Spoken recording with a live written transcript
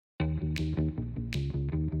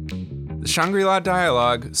The Shangri-La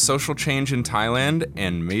Dialogue, social change in Thailand,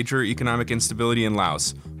 and major economic instability in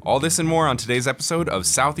Laos. All this and more on today's episode of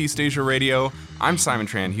Southeast Asia Radio. I'm Simon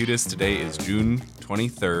Tran-Hudis. Today is June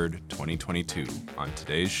 23rd, 2022. On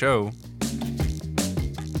today's show...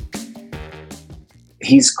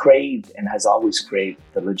 He's craved and has always craved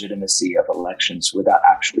the legitimacy of elections without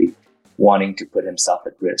actually wanting to put himself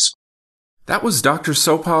at risk. That was Dr.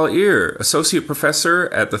 Sophal Ear, Associate Professor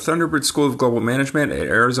at the Thunderbird School of Global Management at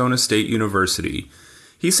Arizona State University.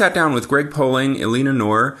 He sat down with Greg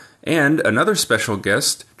Elina and another special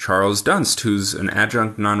guest, Charles Dunst, who's an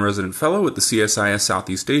adjunct non-resident fellow at the CSIS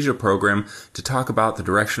Southeast Asia Program, to talk about the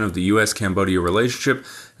direction of the U.S. Cambodia relationship,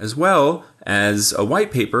 as well as a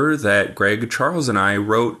white paper that Greg, Charles, and I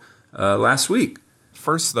wrote last week.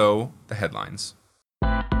 First, though, the headlines.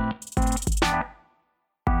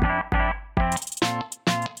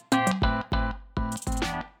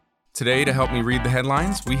 Today, to help me read the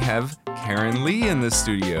headlines, we have Karen Lee in the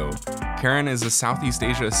studio. Karen is a Southeast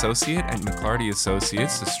Asia Associate at McLarty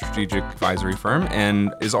Associates, a strategic advisory firm,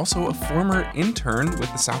 and is also a former intern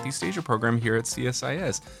with the Southeast Asia Program here at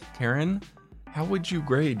CSIS. Karen, how would you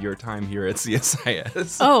grade your time here at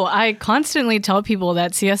CSIS? Oh, I constantly tell people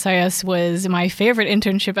that CSIS was my favorite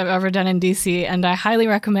internship I've ever done in DC, and I highly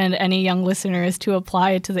recommend any young listeners to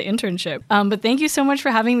apply to the internship. But thank you so much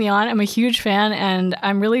for having me on. I'm a huge fan, and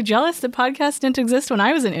I'm really jealous that podcasts didn't exist when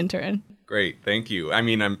I was an intern. Great, thank you. I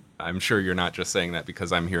mean, I'm sure you're not just saying that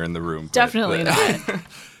because I'm here in the room. Definitely not.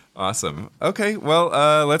 Awesome. Okay,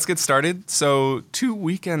 well, let's get started. So 2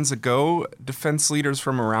 weekends ago, defense leaders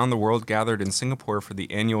from around the world gathered in Singapore for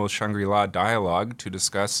the annual Shangri-La Dialogue to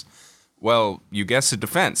discuss, well, you guessed it,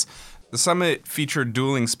 defense. The summit featured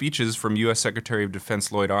dueling speeches from U.S. Secretary of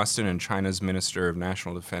Defense Lloyd Austin and China's Minister of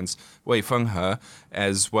National Defense Wei Fenghe,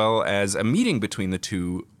 as well as a meeting between the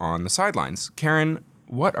two on the sidelines. Karen,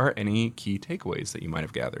 what are any key takeaways that you might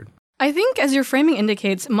have gathered? I think, as your framing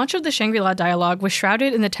indicates, much of the Shangri-La Dialogue was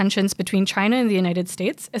shrouded in the tensions between China and the United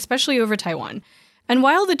States, especially over Taiwan. And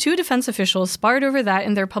while the two defense officials sparred over that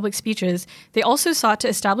in their public speeches, they also sought to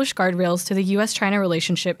establish guardrails to the U.S.-China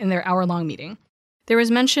relationship in their hour-long meeting. There was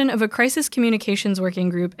mention of a crisis communications working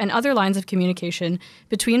group and other lines of communication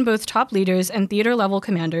between both top leaders and theater-level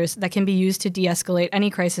commanders that can be used to de-escalate any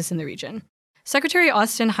crisis in the region. Secretary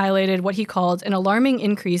Austin highlighted what he called an alarming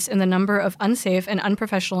increase in the number of unsafe and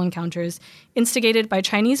unprofessional encounters instigated by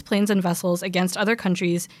Chinese planes and vessels against other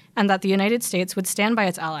countries, and that the United States would stand by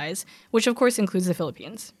its allies, which of course includes the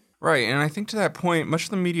Philippines. Right, and I think to that point, much of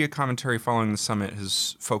the media commentary following the summit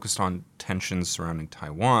has focused on tensions surrounding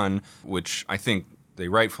Taiwan, which I think they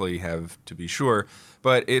rightfully have, to be sure,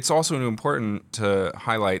 but it's also important to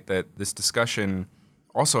highlight that this discussion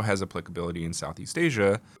also has applicability in Southeast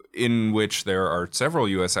Asia, in which there are several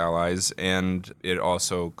U.S. allies, and it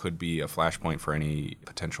also could be a flashpoint for any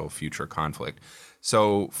potential future conflict.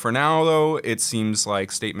 So for now, though, it seems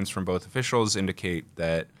like statements from both officials indicate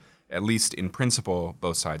that, at least in principle,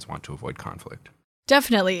 both sides want to avoid conflict.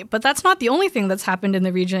 Definitely, but that's not the only thing that's happened in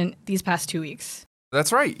the region these past 2 weeks.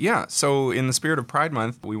 That's right, yeah. So in the spirit of Pride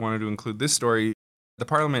Month, we wanted to include this story. The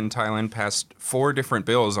parliament in Thailand passed 4 different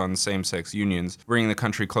bills on same-sex unions, bringing the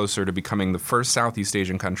country closer to becoming the first Southeast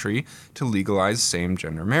Asian country to legalize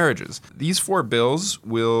same-gender marriages. These 4 bills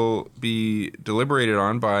will be deliberated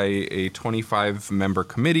on by a 25-member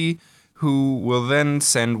committee who will then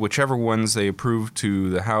send whichever ones they approve to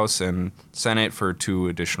the House and Senate for 2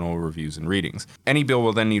 additional reviews and readings. Any bill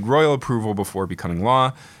will then need royal approval before becoming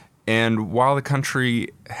law. And while the country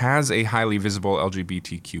has a highly visible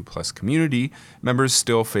LGBTQ plus community, members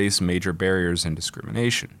still face major barriers and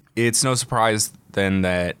discrimination. It's no surprise then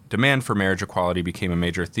that demand for marriage equality became a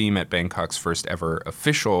major theme at Bangkok's first ever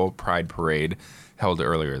official Pride Parade held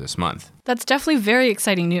earlier this month. That's definitely very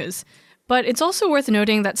exciting news. But it's also worth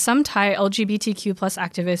noting that some Thai LGBTQ plus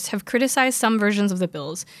activists have criticized some versions of the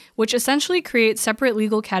bills, which essentially create separate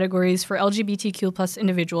legal categories for LGBTQ plus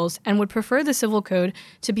individuals and would prefer the civil code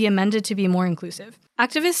to be amended to be more inclusive.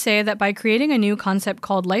 Activists say that by creating a new concept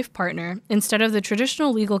called life partner, instead of the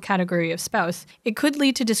traditional legal category of spouse, it could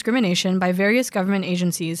lead to discrimination by various government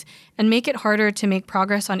agencies and make it harder to make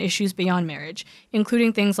progress on issues beyond marriage,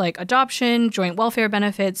 including things like adoption, joint welfare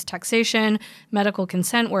benefits, taxation, medical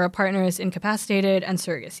consent where a partner is incapacitated, and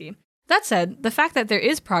surrogacy. That said, the fact that there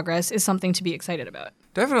is progress is something to be excited about.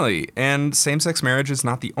 Definitely, and same-sex marriage is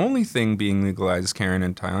not the only thing being legalized, Karen,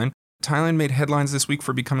 in Thailand. Thailand made headlines this week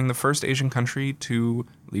for becoming the first Asian country to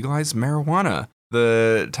legalize marijuana.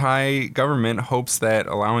 The Thai government hopes that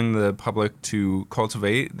allowing the public to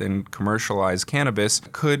cultivate and commercialize cannabis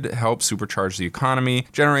could help supercharge the economy,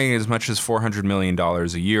 generating as much as $400 million a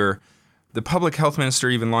year. The public health minister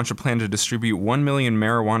even launched a plan to distribute 1 million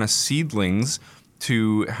marijuana seedlings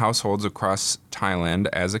to households across Thailand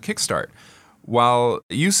as a kickstart. While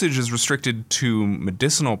usage is restricted to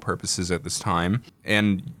medicinal purposes at this time,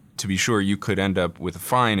 and to be sure, you could end up with a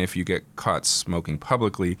fine if you get caught smoking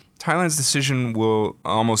publicly, Thailand's decision will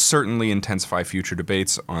almost certainly intensify future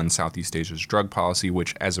debates on Southeast Asia's drug policy,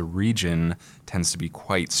 which as a region tends to be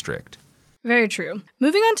quite strict. Very true.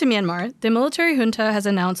 Moving on to Myanmar, the military junta has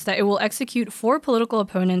announced that it will execute 4 political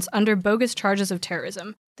opponents under bogus charges of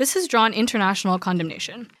terrorism. This has drawn international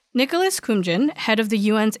condemnation. Nicholas Koumjian, head of the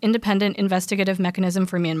UN's Independent Investigative Mechanism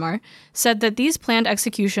for Myanmar, said that these planned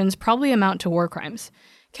executions probably amount to war crimes.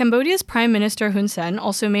 Cambodia's Prime Minister Hun Sen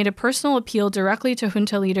also made a personal appeal directly to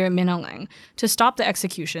junta leader Min Aung Hlaing to stop the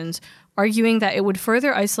executions, arguing that it would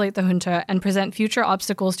further isolate the junta and present future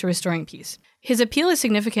obstacles to restoring peace. His appeal is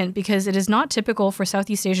significant because it is not typical for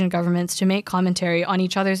Southeast Asian governments to make commentary on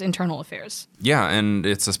each other's internal affairs. Yeah, and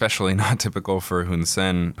it's especially not typical for Hun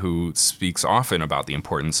Sen, who speaks often about the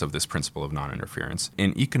importance of this principle of non-interference.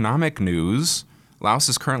 In economic news, Laos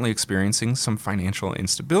is currently experiencing some financial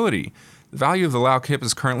instability. The value of the Lao kip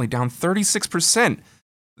is currently down 36%.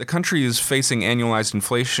 The country is facing annualized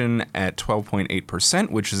inflation at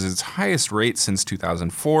 12.8%, which is its highest rate since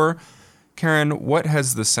 2004. Karen, what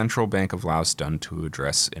has the Central Bank of Laos done to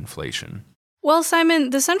address inflation? Well,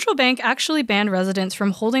 Simon, the central bank actually banned residents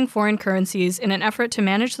from holding foreign currencies in an effort to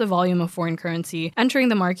manage the volume of foreign currency entering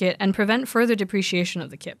the market and prevent further depreciation of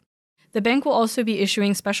the kip. The bank will also be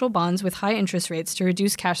issuing special bonds with high interest rates to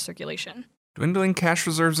reduce cash circulation. Dwindling cash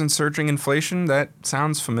reserves and surging inflation? That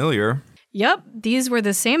sounds familiar. Yep, these were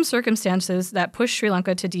the same circumstances that pushed Sri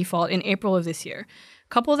Lanka to default in April of this year.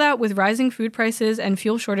 Couple that with rising food prices and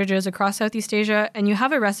fuel shortages across Southeast Asia, and you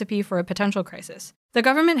have a recipe for a potential crisis. The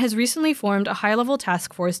government has recently formed a high-level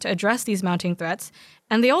task force to address these mounting threats,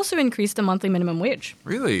 and they also increased the monthly minimum wage.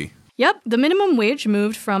 Really? Yep, the minimum wage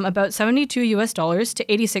moved from about $72 to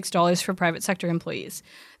 $86 for private sector employees.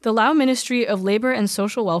 The Lao Ministry of Labor and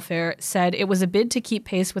Social Welfare said it was a bid to keep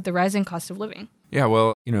pace with the rising cost of living. Yeah,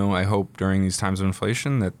 well, I hope during these times of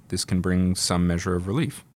inflation that this can bring some measure of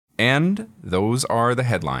relief. And those are the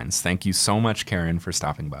headlines. Thank you so much, Karen, for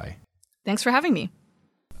stopping by. Thanks for having me.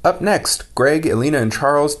 Up next, Greg, Elina, and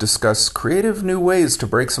Charles discuss creative new ways to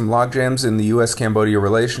break some logjams in the U.S. Cambodia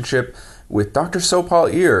relationship with Dr.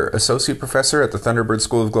 Sophal Ear, Associate Professor at the Thunderbird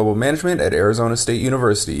School of Global Management at Arizona State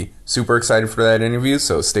University. Super excited for that interview,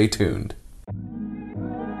 so stay tuned.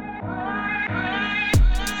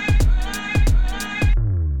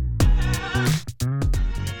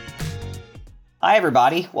 Hi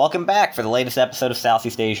everybody, welcome back for the latest episode of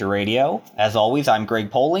Southeast Asia Radio. As always, I'm Greg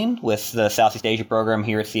Poling with the Southeast Asia Program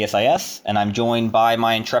here at CSIS, and I'm joined by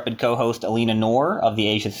my intrepid co-host Elina Noor of the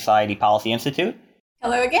Asia Society Policy Institute.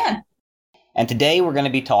 Hello again. And today we're going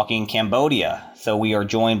to be talking Cambodia. So we are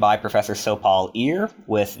joined by Professor Sophal Ear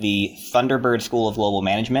with the Thunderbird School of Global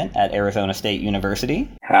Management at Arizona State University.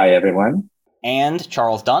 Hi, everyone. And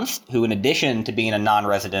Charles Dunst, who in addition to being a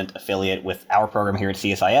non-resident affiliate with our program here at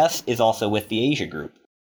CSIS, is also with the Asia Group.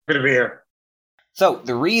 Good to be here. So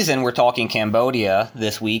the reason we're talking Cambodia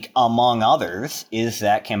this week, among others, is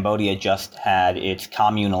that Cambodia just had its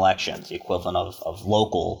commune elections, the equivalent of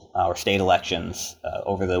local or state elections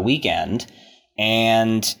over the weekend.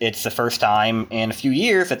 And it's the first time in a few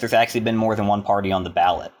years that there's actually been more than one party on the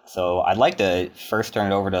ballot. So I'd like to first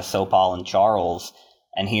turn it over to Sophal and Charles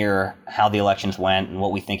and hear how the elections went and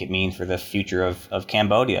what we think it means for the future of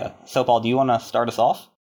Cambodia. Sophal, do you want to start us off?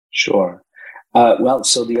 Sure.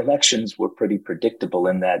 So the elections were pretty predictable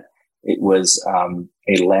in that it was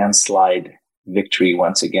a landslide victory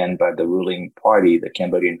once again by the ruling party, the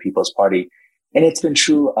Cambodian People's Party. And it's been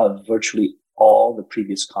true of virtually all the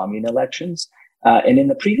previous commune elections. And in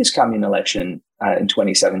the previous commune election in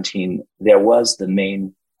 2017, there was the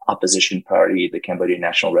main opposition party, the Cambodian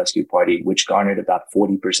National Rescue Party, which garnered about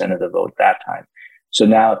 40% of the vote that time. So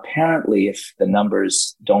now apparently, if the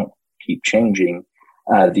numbers don't keep changing,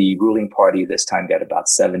 the ruling party this time got about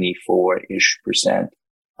 74-ish%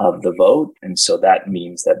 of the vote. And so that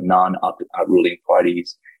means that non-ruling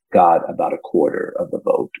parties got about a quarter of the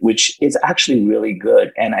vote, which is actually really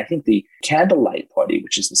good. And I think the Candlelight Party,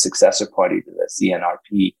 which is the successor party to the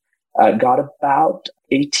CNRP, got about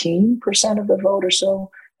 18% of the vote or so.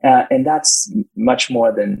 And that's much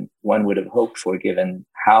more than one would have hoped for, given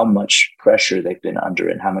how much pressure they've been under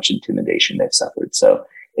and how much intimidation they've suffered. So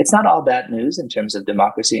it's not all bad news in terms of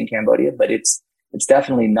democracy in Cambodia, but it's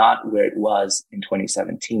definitely not where it was in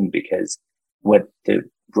 2017, because what the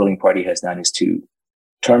ruling party has done is to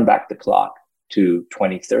turn back the clock to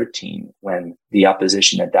 2013, when the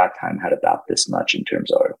opposition at that time had about this much in terms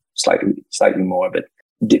of slightly more, but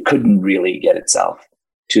it couldn't really get itself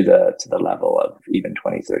to the level of even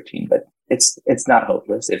 2013. But it's not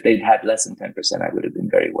hopeless. If they'd had less than 10%, I would have been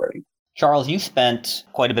very worried. Charles, you spent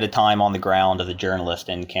quite a bit of time on the ground as a journalist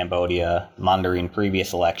in Cambodia, monitoring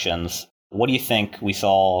previous elections. What do you think we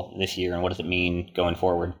saw this year, and what does it mean going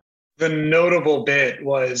forward? The notable bit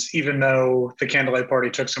was, even though the Candlelight Party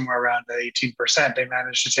took somewhere around 18%, they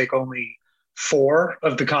managed to take only 4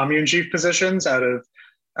 of the commune chief positions out of,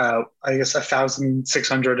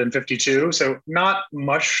 1,652. So not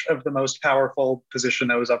much of the most powerful position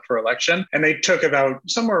that was up for election. And they took about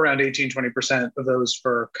somewhere around 18-20% of those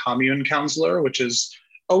for commune councillor, which is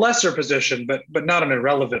a lesser position, but not an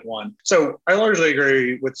irrelevant one. So I largely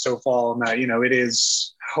agree with Sophal in that, it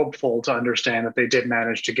is hopeful to understand that they did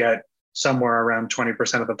manage to get somewhere around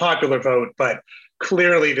 20% of the popular vote, but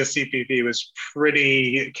clearly the CPP was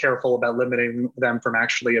pretty careful about limiting them from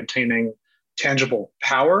actually obtaining tangible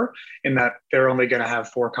power, in that they're only going to have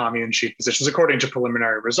 4 commune chief positions according to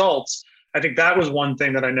preliminary results. I think that was one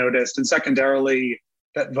thing that I noticed. And secondarily,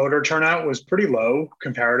 that voter turnout was pretty low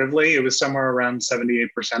comparatively. It was somewhere around 78%,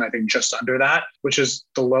 I think just under that, which is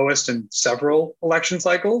the lowest in several election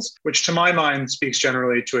cycles, which to my mind speaks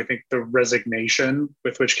generally to, I think, the resignation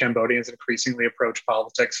with which Cambodians increasingly approach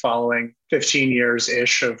politics following 15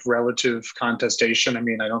 years-ish of relative contestation. I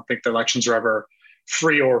mean, I don't think the elections are ever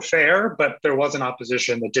free or fair, but there was an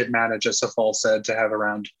opposition that did manage, as Sophal said, to have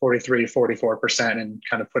around 44% and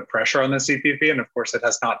kind of put pressure on the CPP. And of course, it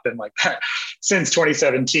has not been like that since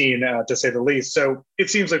 2017, to say the least. So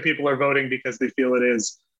it seems like people are voting because they feel it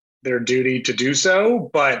is their duty to do so,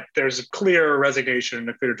 but there's a clear resignation and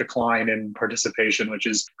a clear decline in participation, which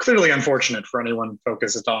is clearly unfortunate for anyone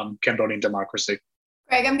focused on Cambodian democracy.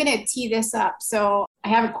 Greg, I'm going to tee this up. So I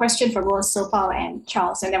have a question for both Sophal and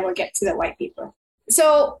Charles, and then we'll get to the white paper.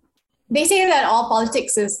 So they say that all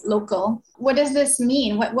politics is local. What does this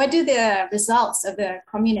mean? What do the results of the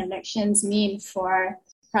commune elections mean for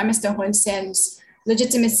Prime Minister Hun Sen's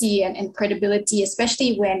legitimacy and credibility,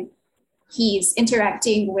 especially when he's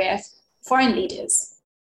interacting with foreign leaders?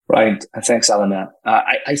 Right. Thanks, Elina.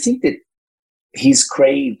 I think that he's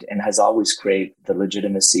craved and has always craved the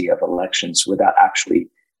legitimacy of elections without actually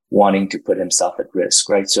wanting to put himself at risk,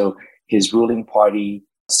 right? So his ruling party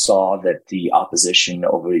saw that the opposition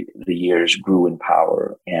over the years grew in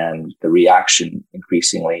power, and the reaction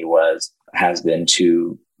increasingly has been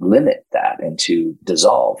to limit that and to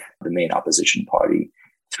dissolve the main opposition party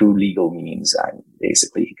through legal means.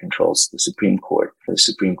 Basically, he controls the Supreme Court. The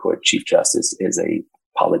Supreme Court Chief Justice is a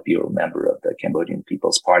Politburo member of the Cambodian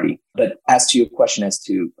People's Party. But as to your question as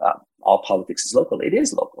to all politics is local, it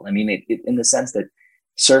is local. I mean, it in the sense that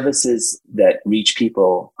services that reach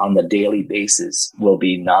people on the daily basis will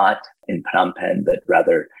be not in Phnom Penh, but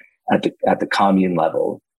rather at the commune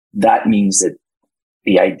level. That means that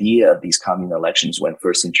the idea of these commune elections, when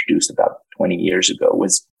first introduced about 20 years ago,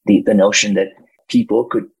 was the notion that people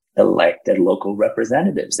could elect their local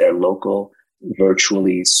representatives, their local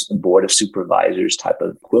virtually board of supervisors type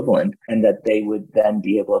of equivalent, and that they would then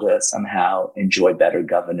be able to somehow enjoy better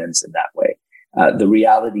governance in that way. The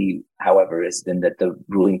reality, however, has been that the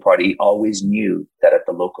ruling party always knew that at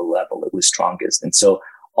the local level it was strongest. And so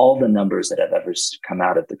all the numbers that have ever come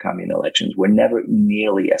out of the commune elections were never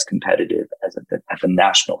nearly as competitive as at the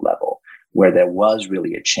national level, where there was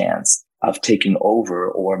really a chance of taking over,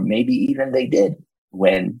 or maybe even they did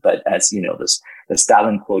win. But as you know, the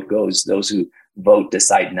Stalin quote goes, those who vote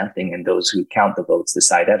decide nothing, and those who count the votes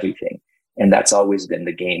decide everything. And that's always been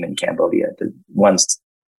the game in Cambodia. The ones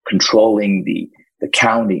controlling the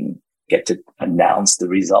counting get to announce the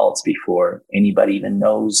results before anybody even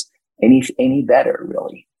knows any better,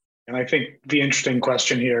 really. And I think the interesting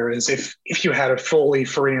question here is if you had a fully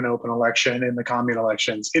free and open election in the commune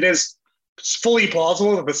elections, it is fully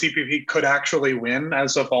plausible that the CPP could actually win,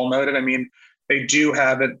 as Sophal noted. I mean, they do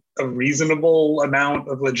have a reasonable amount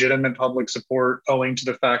of legitimate public support owing to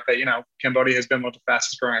the fact that, Cambodia has been one of the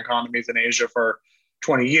fastest growing economies in Asia for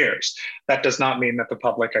 20 years. That does not mean that the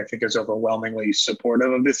public, I think, is overwhelmingly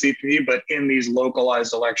supportive of the CPP, but in these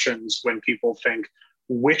localized elections, when people think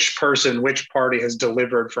which party has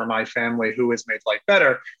delivered for my family, who has made life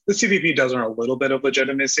better, the CPP does earn a little bit of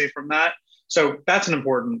legitimacy from that. So that's an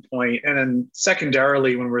important point. And then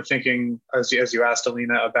secondarily, when we're thinking, as you asked,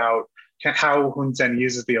 Elina, about how Hun Sen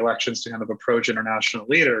uses the elections to kind of approach international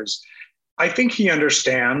leaders, I think he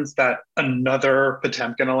understands that another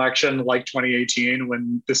Potemkin election like 2018,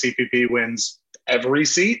 when the CPP wins every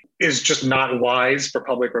seat, is just not wise for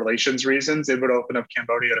public relations reasons. It would open up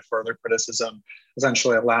Cambodia to further criticism,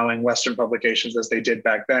 essentially allowing Western publications, as they did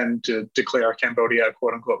back then, to declare Cambodia a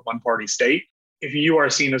quote unquote one-party state. if you are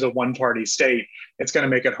seen as a one-party state, it's going to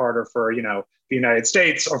make it harder for, the United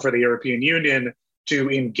States or for the European Union to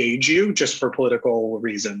engage you just for political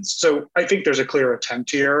reasons. So I think there's a clear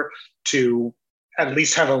attempt here to at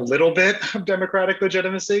least have a little bit of democratic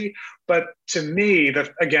legitimacy. But to me,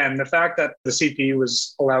 the fact that the CP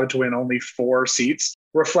was allowed to win only 4 seats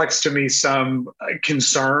reflects to me some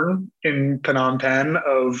concern in Phnom Penh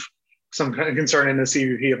of some kind of concern in the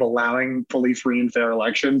CPP of allowing fully free and fair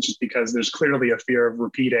elections, just because there's clearly a fear of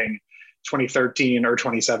repeating 2013 or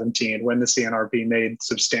 2017 when the CNRP made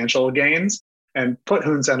substantial gains and put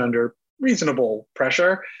Hun Sen under reasonable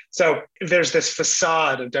pressure. So there's this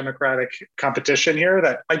facade of democratic competition here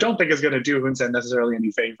that I don't think is going to do Hun Sen necessarily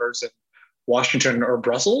any favors in Washington or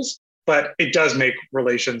Brussels, but it does make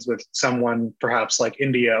relations with someone perhaps like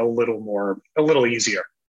India a little easier.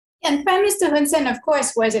 And Prime Minister Hun Sen, of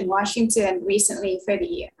course, was in Washington recently for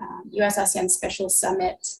the U.S. ASEAN Special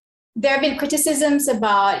Summit. There have been criticisms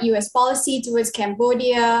about U.S. policy towards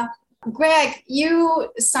Cambodia. Greg, you,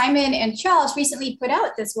 Simon, and Charles recently put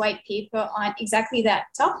out this white paper on exactly that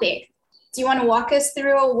topic. Do you want to walk us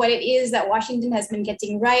through what it is that Washington has been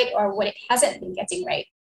getting right or what it hasn't been getting right?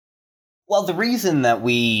 Well, the reason that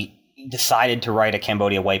we decided to write a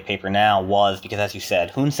Cambodia white paper now was because, as you said,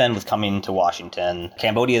 Hun Sen was coming to Washington.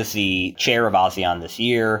 Cambodia is the chair of ASEAN this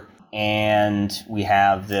year, and we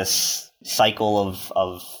have this cycle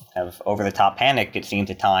of over-the-top panic, it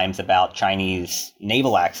seems at times, about Chinese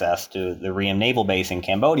naval access to the Ream naval base in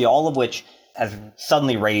Cambodia, all of which has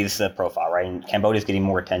suddenly raised the profile, right? And Cambodia is getting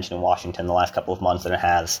more attention in Washington the last couple of months than it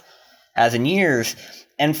has in years.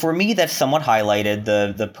 And for me, that's somewhat highlighted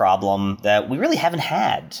the problem that we really haven't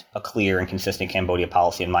had a clear and consistent Cambodia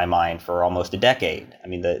policy in my mind for almost a decade. I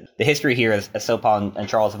mean, the history here, as Sophal and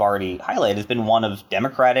Charles have already highlighted, has been one of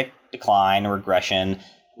democratic decline or regression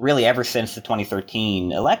really ever since the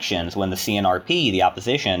 2013 elections, when the CNRP, the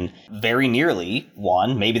opposition, very nearly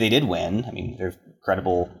won. Maybe they did win. I mean, there's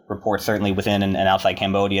credible reports certainly within and outside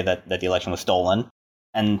Cambodia that the election was stolen.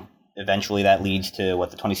 And eventually that leads to the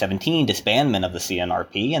 2017 disbandment of the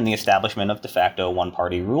CNRP and the establishment of de facto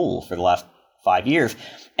one-party rule for the last 5 years.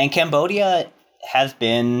 And Cambodia has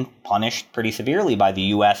been punished pretty severely by the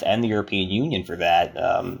U.S. and the European Union for that.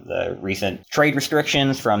 The recent trade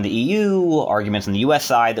restrictions from the EU, arguments on the U.S.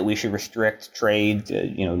 side that we should restrict trade,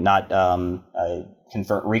 not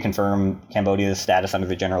reconfirm Cambodia's status under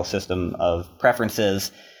the general system of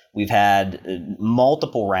preferences. We've had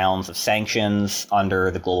multiple rounds of sanctions under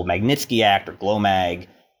the Global Magnitsky Act, or GLOMAG,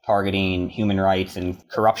 targeting human rights and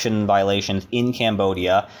corruption violations in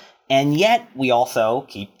Cambodia. And yet we also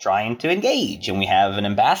keep trying to engage. And we have an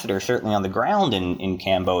ambassador certainly on the ground in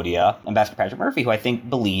Cambodia, Ambassador Patrick Murphy, who I think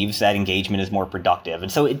believes that engagement is more productive. And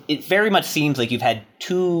so it very much seems like you've had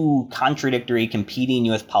two contradictory, competing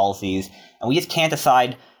U.S. policies, and we just can't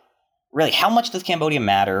decide really, how much does Cambodia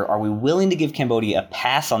matter? Are we willing to give Cambodia a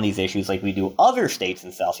pass on these issues like we do other states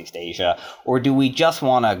in Southeast Asia? Or do we just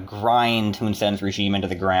want to grind Hun Sen's regime into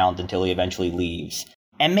the ground until he eventually leaves?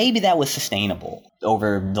 And maybe that was sustainable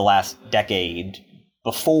over the last decade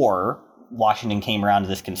before Washington came around to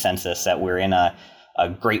this consensus that we're in a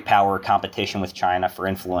great power competition with China for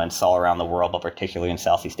influence all around the world, but particularly in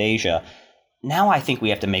Southeast Asia. Now I think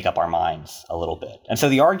we have to make up our minds a little bit. And so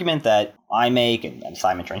the argument that I make and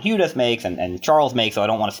Simon Trent-Hudeth makes and Charles makes, so I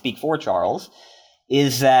don't want to speak for Charles,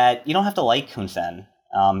 is that you don't have to like Hun Sen.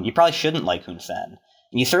 You probably shouldn't like Hun Sen.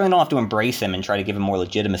 And you certainly don't have to embrace him and try to give him more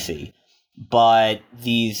legitimacy. But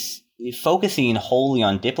these focusing wholly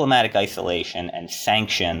on diplomatic isolation and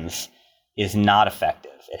sanctions is not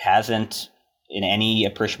effective. It hasn't, in any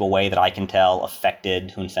appreciable way that I can tell,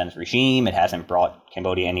 affected Hun Sen's regime. It hasn't brought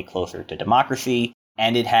Cambodia any closer to democracy.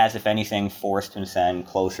 And it has, if anything, forced Hun Sen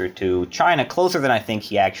closer to China, closer than I think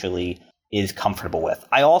he actually is comfortable with.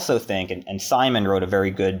 I also think, and Simon wrote a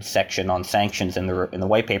very good section on sanctions in the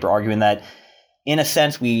white paper, arguing that, in a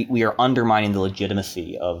sense, we are undermining the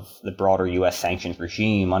legitimacy of the broader U.S. sanctions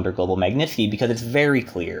regime under Global Magnitsky, because it's very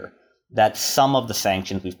clear that some of the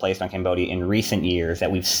sanctions we've placed on Cambodia in recent years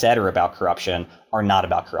that we've said are about corruption are not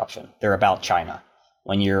about corruption. They're about China.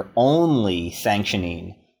 When you're only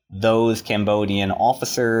sanctioning those Cambodian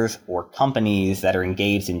officers or companies that are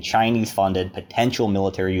engaged in Chinese-funded potential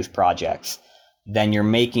military use projects, then you're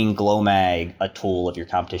making GLOMAG a tool of your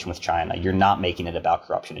competition with China. You're not making it about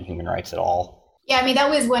corruption and human rights at all. Yeah, I mean, that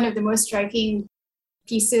was one of the most striking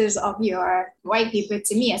pieces of your white paper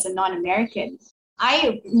to me as a non-American.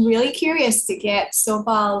 I'm really curious to get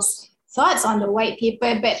Sophal's thoughts on the white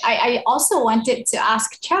paper, but I also wanted to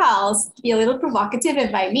ask Charles, to be a little provocative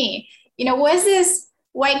if I may, was this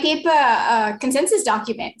white paper a consensus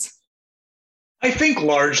document? I think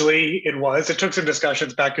largely it was. It took some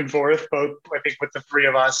discussions back and forth, both I think with the three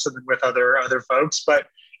of us and then with other folks. But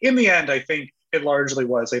in the end, I think it largely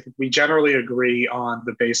was. I think we generally agree on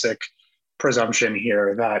the basic presumption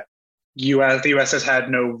here that the U.S. has had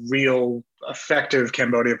no real effective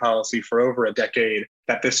Cambodia policy for over a decade,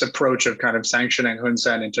 that this approach of kind of sanctioning Hun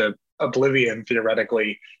Sen into oblivion,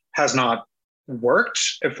 theoretically, has not worked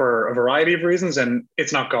for a variety of reasons, and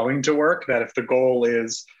it's not going to work, that if the goal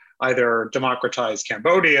is either democratize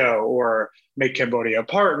Cambodia or make Cambodia a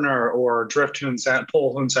partner or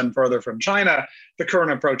pull Hun Sen further from China, the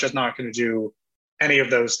current approach is not going to do any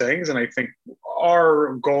of those things. And I think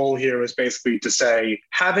our goal here is basically to say,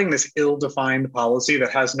 having this ill-defined policy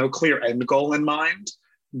that has no clear end goal in mind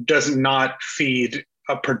does not feed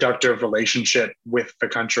a productive relationship with the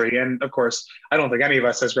country. And of course, I don't think any of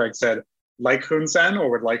us, as Greg said, like Hun Sen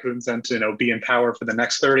or would like Hun Sen to be in power for the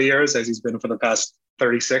next 30 years, as he's been for the past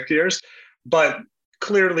 36 years. But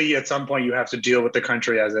clearly, at some point, you have to deal with the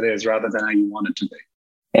country as it is rather than how you want it to be.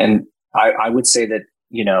 And I would say that,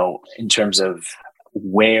 in terms of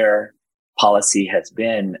where policy has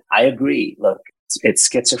been, I agree. Look, it's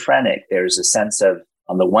schizophrenic. There's a sense of,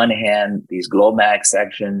 on the one hand, these GLOMAC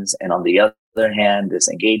sections, and on the other hand, this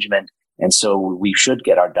engagement. And so we should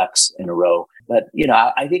get our ducks in a row. But,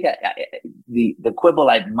 I think the quibble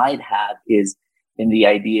I might have is in the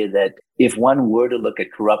idea that if one were to look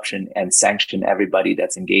at corruption and sanction everybody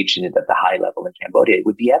that's engaged in it at the high level in Cambodia, it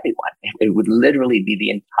would be everyone. It would literally be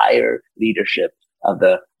the entire leadership of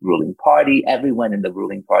the ruling party. Everyone in the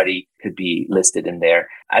ruling party could be listed in there.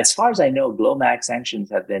 As far as I know, GLOMAC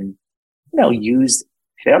sanctions have been, used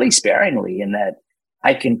fairly sparingly, in that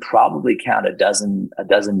I can probably count a dozen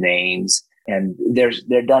names, and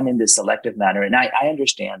they're done in this selective manner. And I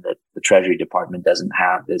understand that the Treasury Department doesn't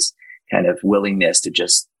have this kind of willingness to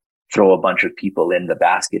just throw a bunch of people in the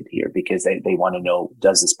basket here, because they want to know,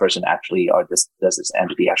 does this person actually, or does this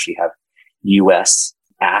entity actually have U.S.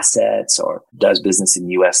 assets or does business in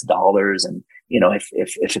U.S. dollars? And,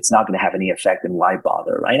 if it's not going to have any effect, then why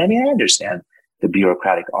bother, right? I mean, I understand the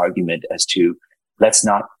bureaucratic argument as to, let's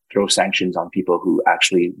not throw sanctions on people who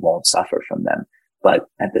actually won't suffer from them. But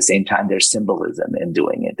at the same time, there's symbolism in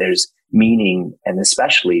doing it. There's meaning, and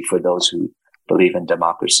especially for those who believe in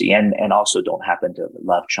democracy and also don't happen to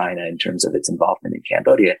love China in terms of its involvement in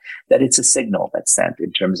Cambodia, that it's a signal that's sent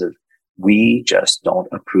in terms of, we just don't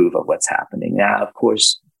approve of what's happening. Now, of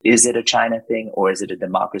course, is it a China thing or is it a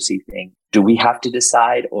democracy thing? Do we have to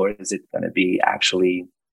decide, or is it going to be actually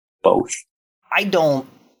both? I don't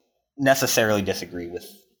necessarily disagree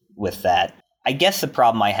with that. I guess the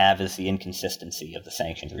problem I have is the inconsistency of the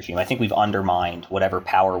sanctions regime. I think we've undermined whatever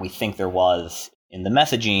power we think there was in the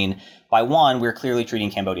messaging by, one, we're clearly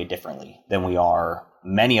treating Cambodia differently than we are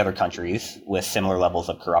many other countries with similar levels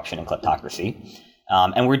of corruption and kleptocracy.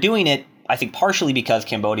 And we're doing it, I think, partially because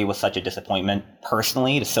Cambodia was such a disappointment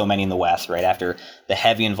personally to so many in the West, right? After the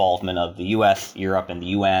heavy involvement of the U.S., Europe, and the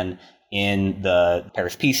UN in the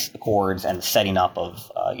Paris Peace Accords and the setting up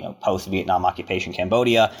of post-Vietnam occupation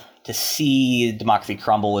Cambodia, to see democracy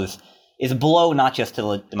crumble is a blow not just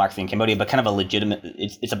to democracy in Cambodia, but kind of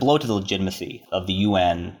it's a blow to the legitimacy of the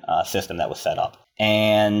UN system that was set up.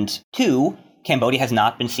 And two, Cambodia has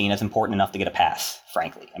not been seen as important enough to get a pass,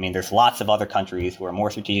 frankly. I mean, there's lots of other countries who are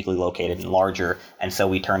more strategically located and larger, and so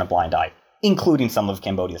we turn a blind eye, including some of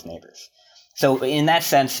Cambodia's neighbors. So in that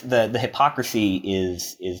sense, the hypocrisy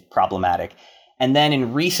is problematic. And then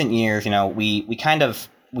in recent years,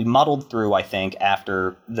 we muddled through, I think,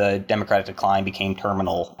 after the democratic decline became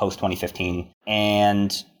terminal post-2015.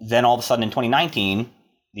 And then all of a sudden in 2019,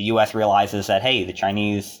 the U.S. realizes that, hey, the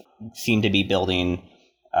Chinese seem to be building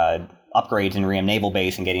upgrades in Ream Naval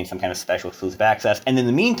Base and getting some kind of special exclusive access. And in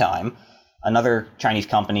the meantime, another Chinese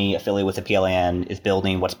company affiliated with the PLAN is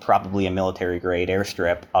building what's probably a military-grade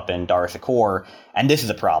airstrip up in Dar es Salaam. And this is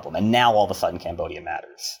a problem. And now all of a sudden Cambodia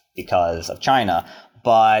matters because of China.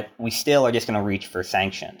 But we still are just going to reach for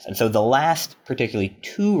sanctions. And so the last, particularly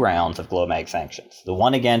 2 rounds of GLOMAC sanctions, the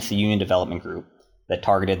one against the Union Development Group that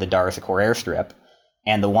targeted the Dar es Salaam airstrip,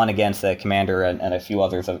 and the one against the commander and a few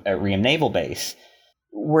others at Ream Naval Base,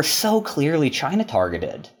 were so clearly China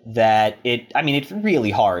targeted that it's really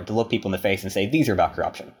hard to look people in the face and say these are about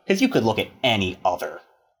corruption. Because you could look at any other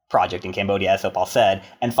project in Cambodia, as Sophal said,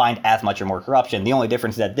 and find as much or more corruption. The only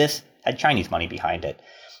difference is that this had Chinese money behind it.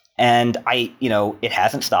 And it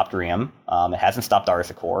hasn't stopped Ream. It hasn't stopped Dar es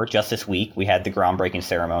Salaam. Just this week, we had the groundbreaking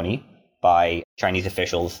ceremony by Chinese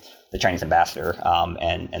officials, the Chinese ambassador,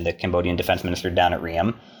 and the Cambodian defense minister down at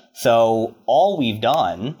Ream. So all we've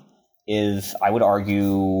done is, I would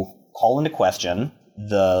argue, call into question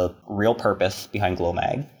the real purpose behind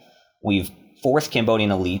GLOMAC. We've forced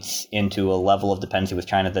Cambodian elites into a level of dependency with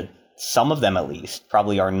China that some of them, at least,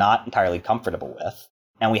 probably are not entirely comfortable with.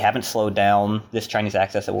 And we haven't slowed down this Chinese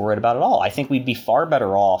access that we're worried about at all. I think we'd be far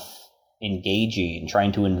better off engaging,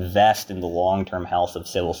 trying to invest in the long-term health of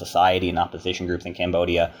civil society and opposition groups in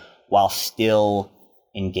Cambodia while still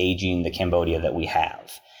engaging the Cambodia that we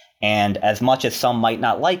have. And as much as some might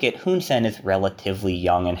not like it, Hun Sen is relatively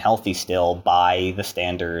young and healthy still by the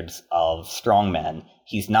standards of strongmen.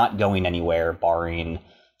 He's not going anywhere, barring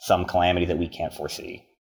some calamity that we can't foresee.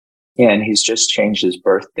 Yeah, and he's just changed his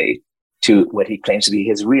birth date to what he claims to be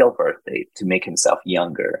his real birth date to make himself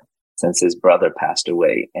younger, since his brother passed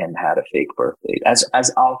away and had a fake birth date,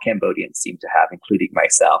 as all Cambodians seem to have, including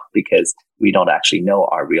myself, because we don't actually know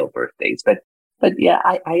our real birth dates. But yeah,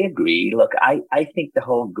 I agree. Look, I think the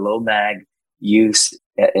whole GLOMAG use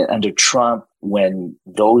under Trump, when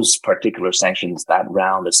those particular sanctions, that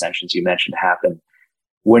round of sanctions you mentioned happened,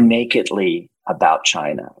 were nakedly about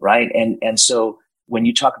China, right? And so when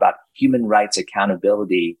you talk about human rights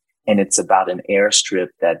accountability, and it's about an airstrip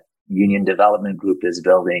that Union Development Group is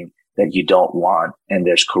building that you don't want, and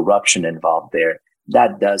there's corruption involved there,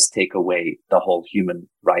 that does take away the whole human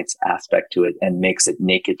rights aspect to it and makes it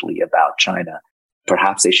nakedly about China.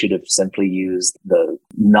 Perhaps they should have simply used the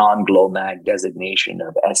non-GLOMAG designation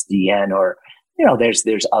of SDN, or,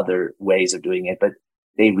 there's other ways of doing it, but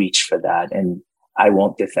they reached for that. And I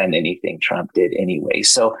won't defend anything Trump did anyway.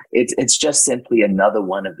 So it's just simply another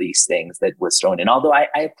one of these things that was thrown in. Although I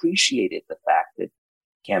appreciated the fact that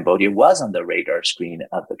Cambodia was on the radar screen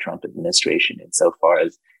of the Trump administration insofar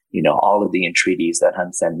as, all of the entreaties that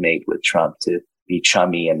Hun Sen made with Trump to be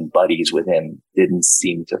chummy and buddies with him didn't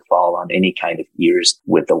seem to fall on any kind of ears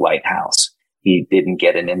with the White House. He didn't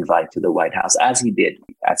get an invite to the White House, as he did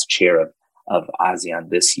as chair of ASEAN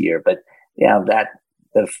this year. But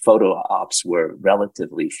the photo ops were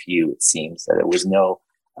relatively few, it seems, that there was no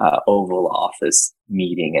Oval Office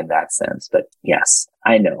meeting in that sense. But yes,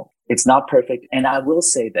 I know it's not perfect. And I will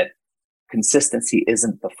say that consistency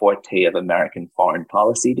isn't the forte of American foreign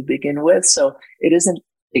policy to begin with. So it isn't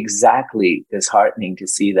exactly disheartening to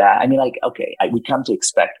see that. I mean, we come to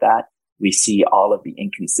expect that. We see all of the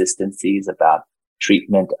inconsistencies about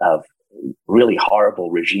treatment of really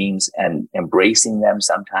horrible regimes and embracing them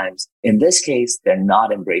sometimes. In this case, they're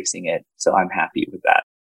not embracing it. So I'm happy with that.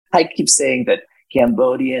 I keep saying that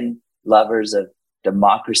Cambodian lovers of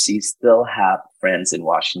democracy still have friends in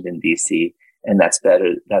Washington, D.C., and that's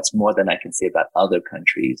better. That's more than I can say about other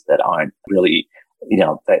countries that aren't really,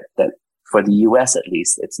 that for the U.S. at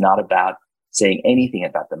least, it's not about saying anything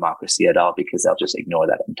about democracy at all, because they'll just ignore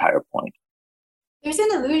that entire point. There's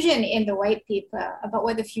an illusion in the white paper about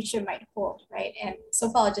what the future might hold, right? And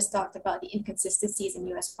Sophal just talked about the inconsistencies in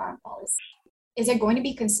U.S. foreign policy. Is there going to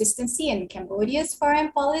be consistency in Cambodia's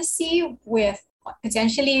foreign policy with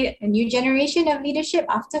potentially a new generation of leadership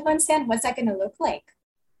after Hun Sen? What's that going to look like?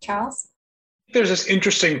 Charles? There's this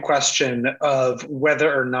interesting question of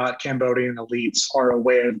whether or not Cambodian elites are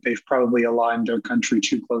aware that they've probably aligned their country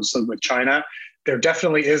too closely with China. There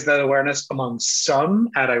definitely is that awareness among some,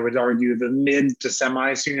 and I would argue the mid to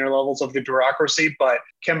semi-senior levels of the bureaucracy, but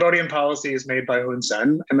Cambodian policy is made by Hun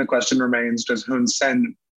Sen, and the question remains, does Hun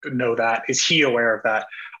Sen know that? Is he aware of that?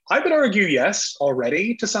 I would argue yes,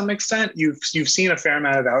 already to some extent. You've seen a fair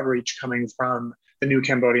amount of outreach coming from the new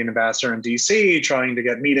Cambodian ambassador in DC, trying to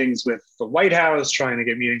get meetings with the White House, trying to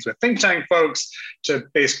get meetings with think tank folks to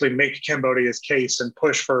basically make Cambodia's case and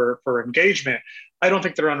push for engagement. I don't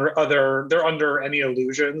think they're under any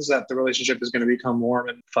illusions that the relationship is going to become warm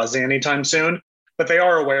and fuzzy anytime soon, but they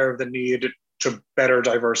are aware of the need to better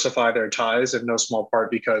diversify their ties, in no small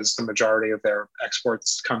part because the majority of their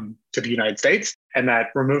exports come to the United States, and that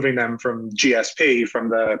removing them from GSP, from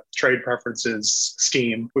the trade preferences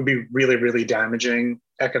scheme, would be really, really damaging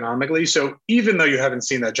economically. So even though you haven't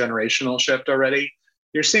seen that generational shift already,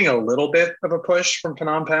 you're seeing a little bit of a push from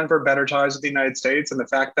Phnom Penh for better ties with the United States. And the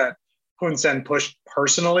fact that Hun Sen pushed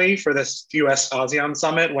personally for this U.S. ASEAN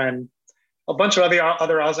summit when a bunch of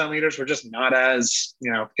other ASEAN leaders were just not as,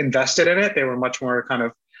 invested in it. They were much more kind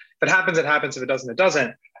of, if it happens, it happens. If it doesn't, it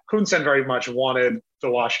doesn't. Hun Sen very much wanted the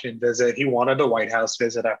Washington visit. He wanted the White House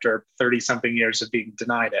visit after 30-something years of being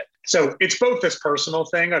denied it. So it's both this personal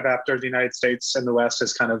thing of after the United States and the West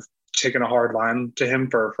has kind of taken a hard line to him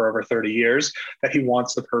for over 30 years, that he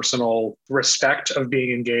wants the personal respect of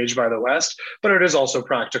being engaged by the West, but it is also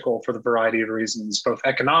practical for the variety of reasons, both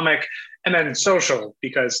economic and then social,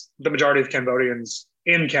 because the majority of Cambodians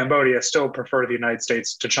in Cambodia still prefer the United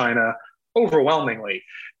States to China overwhelmingly.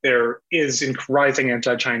 There is rising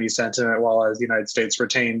anti-Chinese sentiment, while as the United States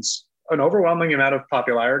retains an overwhelming amount of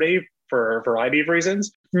popularity for a variety of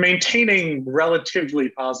reasons. maintaining relatively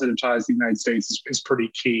positive ties to the United States is pretty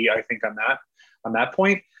key, I think, on that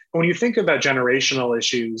point. When you think about generational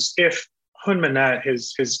issues, if Hun Manet,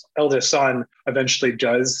 his eldest son, eventually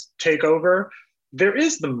does take over, there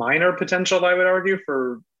is the minor potential, I would argue,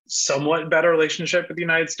 for somewhat better relationship with the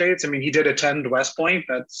United States. I mean, he did attend West Point.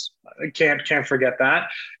 I can't forget that.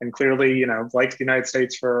 And clearly, liked the United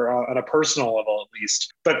States on a personal level, at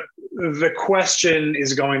least. But the question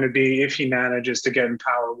is going to be, if he manages to get in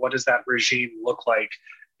power, what does that regime look like?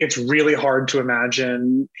 It's really hard to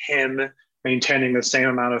imagine him maintaining the same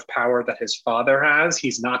amount of power that his father has.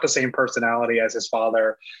 He's not the same personality as his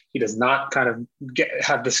father. He does not kind of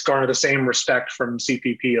garner the same respect from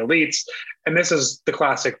CPP elites. And this is the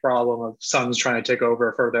classic problem of sons trying to take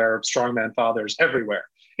over for their strongman fathers everywhere.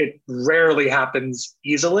 It rarely happens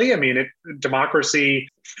easily. I mean, democracy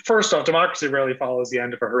rarely follows the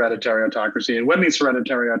end of a hereditary autocracy. And when these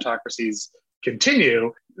hereditary autocracies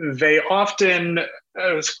continue, they often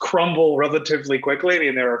crumble relatively quickly. I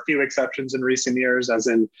mean, there are a few exceptions in recent years, as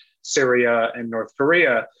in Syria and North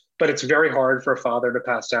Korea, but it's very hard for a father to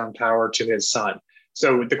pass down power to his son.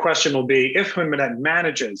 So the question will be, if Hun Manet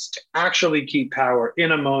manages to actually keep power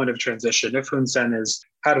in a moment of transition, if Hun Sen is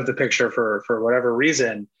out of the picture for whatever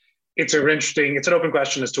reason, it's an open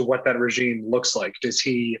question as to what that regime looks like. Does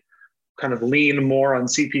he kind of lean more on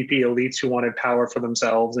CPP elites who wanted power for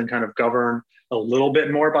themselves and kind of govern a little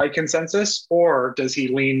bit more by consensus? Or does he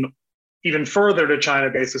lean even further to China,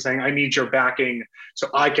 basically saying, I need your backing so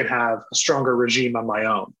I can have a stronger regime on my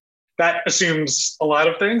own? That assumes a lot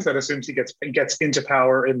of things. That assumes he gets into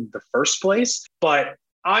power in the first place. But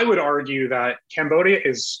I would argue that Cambodia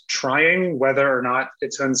is trying, whether or not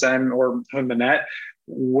it's Hun Sen or Hun Manet,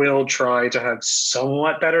 will try to have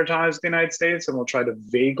somewhat better ties with the United States, and will try to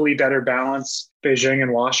vaguely better balance Beijing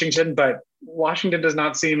and Washington. But Washington does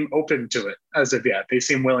not seem open to it as of yet. They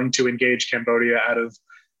seem willing to engage Cambodia out of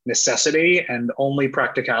necessity and only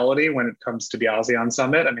practicality when it comes to the ASEAN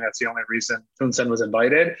summit. I mean, that's the only reason Hun Sen was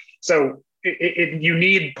invited. So you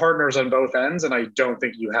need partners on both ends, and I don't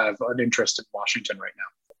think you have an interest in Washington right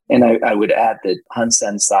now. And I would add that Hun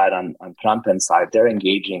Sen's side, on Phnom Penh's side, they're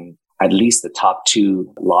engaging at least the top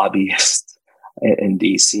two lobbyists in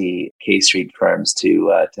DC, K Street firms,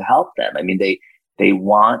 to help them. I mean, they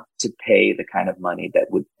want to pay the kind of money that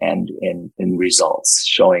would end in results,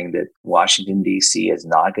 showing that Washington, D.C. is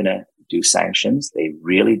not going to do sanctions. They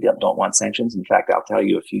really don't want sanctions. In fact, I'll tell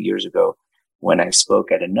you, a few years ago, when I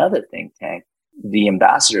spoke at another think tank, the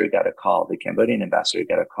ambassador got a call, the Cambodian ambassador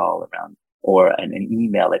got a call around, or an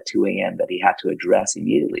email at 2 a.m. that he had to address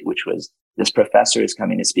immediately, which was, this professor is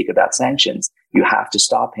coming to speak about sanctions. You have to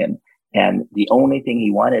stop him. And the only thing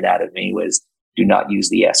he wanted out of me was, do not use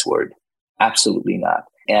the S word. Absolutely not.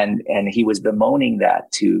 And he was bemoaning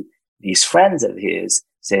that to these friends of his,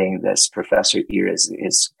 saying this Professor Ear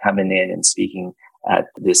is coming in and speaking at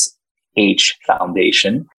this H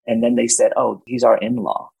Foundation. And then they said, oh, he's our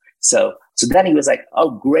in-law. So then he was like,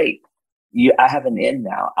 oh, great. I have an in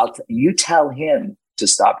now. You tell him to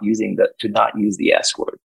to not use the S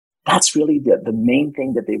word. That's really the main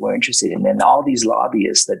thing that they were interested in. And all these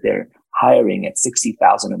lobbyists that they're hiring at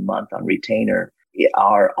 $60,000 a month on retainer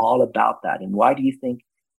are all about that. And why do you think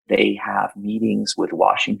they have meetings with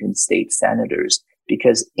Washington state senators?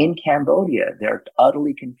 Because in Cambodia, they're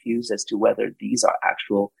utterly confused as to whether these are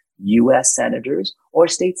actual U.S. senators or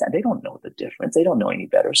state senators. They don't know the difference. They don't know any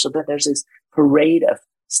better. So that there's this parade of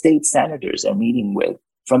state senators they're meeting with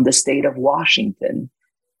from the state of Washington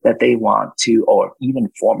that they want to, or even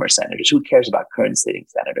former senators, who cares about current sitting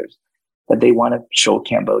senators, that they want to show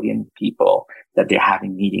Cambodian people that they're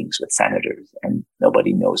having meetings with senators. And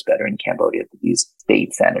nobody knows better in Cambodia that these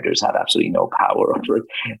state senators have absolutely no power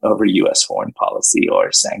over U.S. foreign policy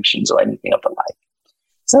or sanctions or anything of the like.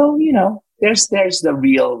 So, there's the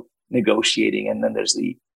real negotiating, and then there's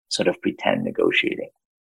the sort of pretend negotiating.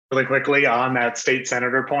 Really quickly on that state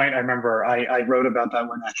senator point, I remember I wrote about that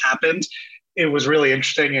when that happened. It was really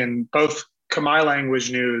interesting in both Khmer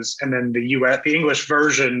language news and then the English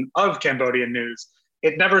version of Cambodian news.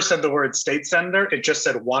 It never said the word state senator. It just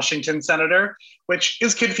said Washington senator, which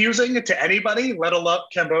is confusing to anybody, let alone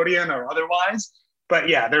Cambodian or otherwise. But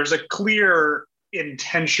yeah, there's a clear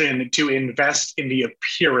intention to invest in the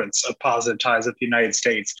appearance of positive ties with the United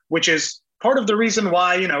States, which is part of the reason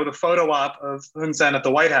why, the photo op of Hun Sen at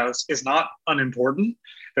the White House is not unimportant.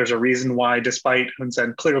 There's a reason why, despite Hun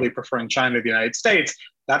Sen clearly preferring China to the United States,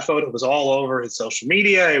 that photo was all over his social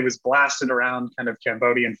media. It was blasted around kind of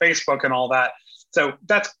Cambodian Facebook and all that. So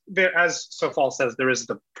that's there, as Sophal says, there is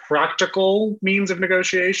the practical means of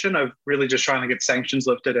negotiation of really just trying to get sanctions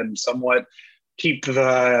lifted and somewhat keep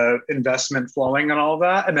the investment flowing and all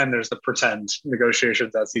that. And then there's the pretend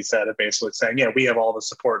negotiations, as he said, of basically saying, yeah, we have all the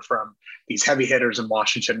support from these heavy hitters in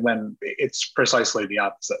Washington, when it's precisely the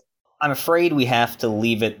opposite. I'm afraid we have to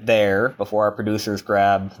leave it there before our producers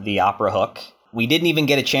grab the opera hook. We didn't even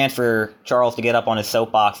get a chance for Charles to get up on his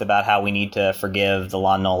soapbox about how we need to forgive the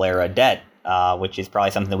Lon Nol era debt, which is probably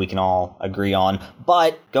something that we can all agree on.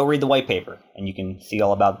 But go read the white paper, and you can see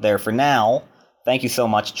all about it there. For now, thank you so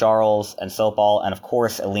much, Charles and Sophal, and of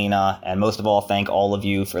course, Elina. And most of all, thank all of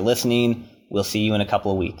you for listening. We'll see you in a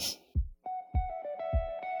couple of weeks.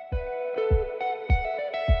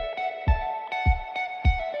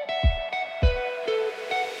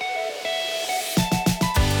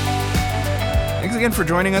 Thanks again for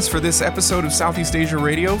joining us for this episode of Southeast Asia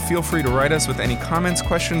Radio. Feel free to write us with any comments,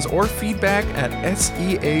 questions, or feedback at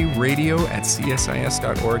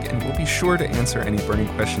searadio@csis.org, and we'll be sure to answer any burning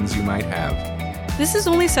questions you might have. This is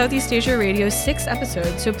only Southeast Asia Radio's 6th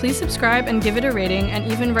episode, so please subscribe and give it a rating,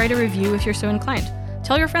 and even write a review if you're so inclined.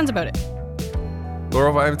 Tell your friends about it.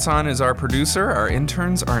 Laurel Vivitson is our producer. Our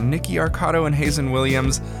interns are Nikki Arcotto and Hazen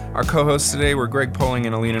Williams. Our co-hosts today were Greg Poling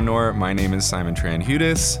and Elina Noor. My name is Simon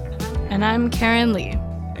Tran-Hudis. And I'm Karen Lee.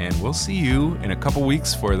 And we'll see you in a couple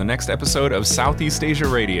weeks for the next episode of Southeast Asia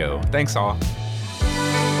Radio. Thanks all.